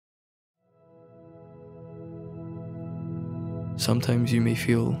Sometimes you may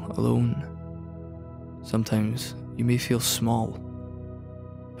feel alone. Sometimes you may feel small.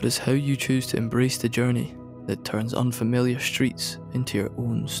 But it's how you choose to embrace the journey that turns unfamiliar streets into your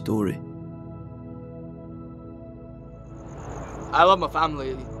own story. I love my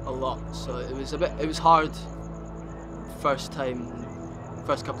family a lot, so it was hard first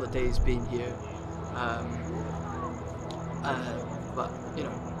couple of days being here. But you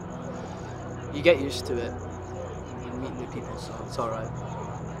know, you get used to it. You meet new people, so it's alright.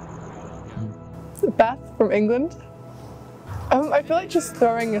 Beth from England. I feel like just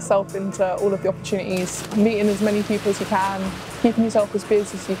throwing yourself into all of the opportunities, meeting as many people as you can, keeping yourself as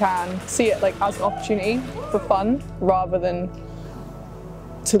busy as you can, see it like as an opportunity for fun rather than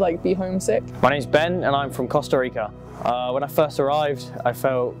to like be homesick. My name's Ben and I'm from Costa Rica. When I first arrived, I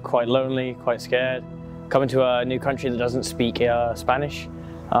felt quite lonely, quite scared. Coming to a new country that doesn't speak Spanish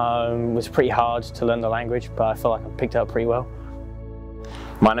was pretty hard to learn the language, but I feel like I picked it up pretty well.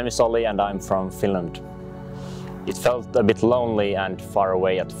 My name is Olli and I'm from Finland. It felt a bit lonely and far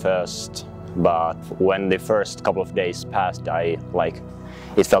away at first, but when the first couple of days passed,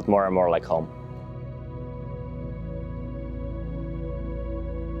 it felt more and more like home.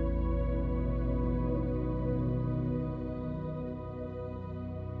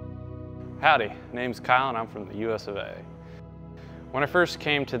 Howdy, name's Kyle and I'm from the US of A. When I first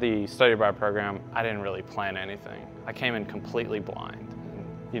came to the study abroad program, I didn't really plan anything. I came in completely blind.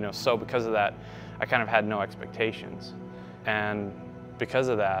 And, so because of that, I kind of had no expectations. And because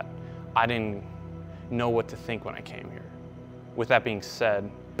of that, I didn't know what to think when I came here. With that being said,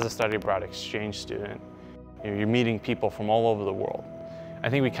 as a study abroad exchange student, you're meeting people from all over the world. I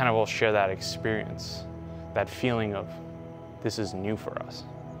think we kind of all share that experience, that feeling of this is new for us.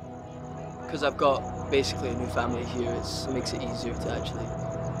 Because I've got basically a new family here, it makes it easier to actually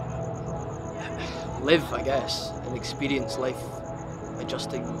live, I guess, and experience life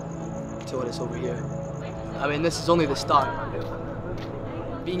adjusting to what is over here. I mean, this is only the start.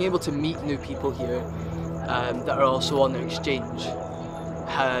 Being able to meet new people here that are also on their exchange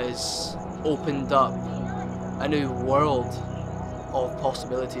has opened up a new world of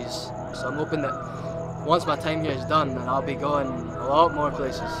possibilities. So I'm hoping that once my time here is done, then I'll be going a lot more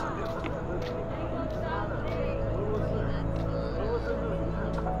places.